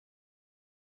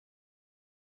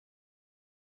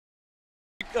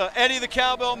Eddie the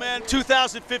Cowbell man,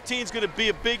 2015 is going to be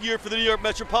a big year for the New York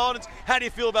Metropolitans. How do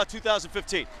you feel about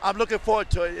 2015? I'm looking forward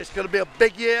to it. It's going to be a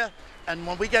big year, and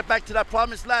when we get back to that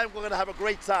promised land, we're going to have a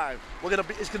great time.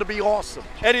 It's going to be awesome.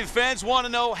 Eddie, the fans want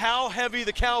to know how heavy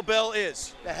the cowbell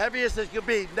is. The heaviest it's going to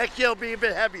be. Next year will be a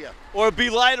bit heavier. Or it'll be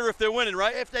lighter if they're winning,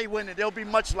 right? If they win it, they'll be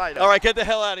much lighter. All right, get the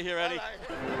hell out of here, Eddie.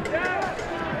 Yes!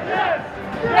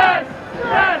 Yes!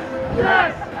 Yes!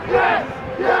 Yes! Yes!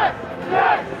 Yes!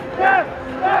 Yes! Yes!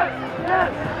 Yes!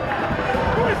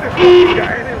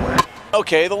 Yes!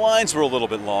 Okay, the lines were a little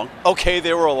bit long. Okay,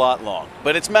 they were a lot long.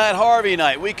 But it's Matt Harvey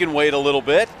night. We can wait a little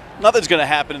bit. Nothing's going to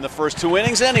happen in the first 2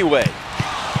 innings anyway.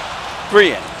 3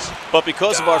 innings. But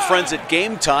because of our friends at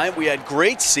Game Time, we had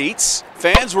great seats.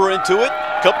 Fans were into it.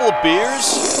 A couple of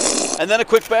beers. And then a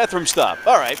quick bathroom stop.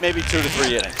 All right, maybe 2 to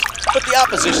 3 innings. But the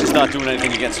opposition's not doing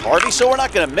anything against Harvey, so we're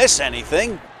not going to miss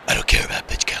anything. I don't care about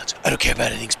pitch counts. I don't care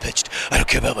about innings pitched. I don't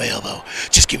care about my elbow.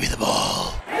 Just give me the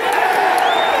ball.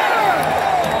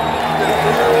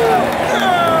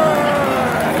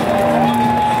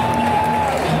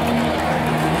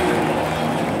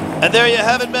 And there you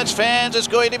have it, Mets fans. It's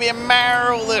going to be a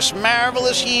marvelous,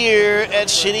 marvelous year at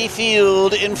Citi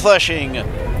Field in Flushing.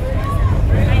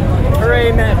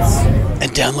 Hooray, Mets.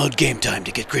 And download Game Time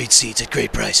to get great seats at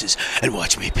great prices and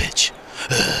watch me pitch.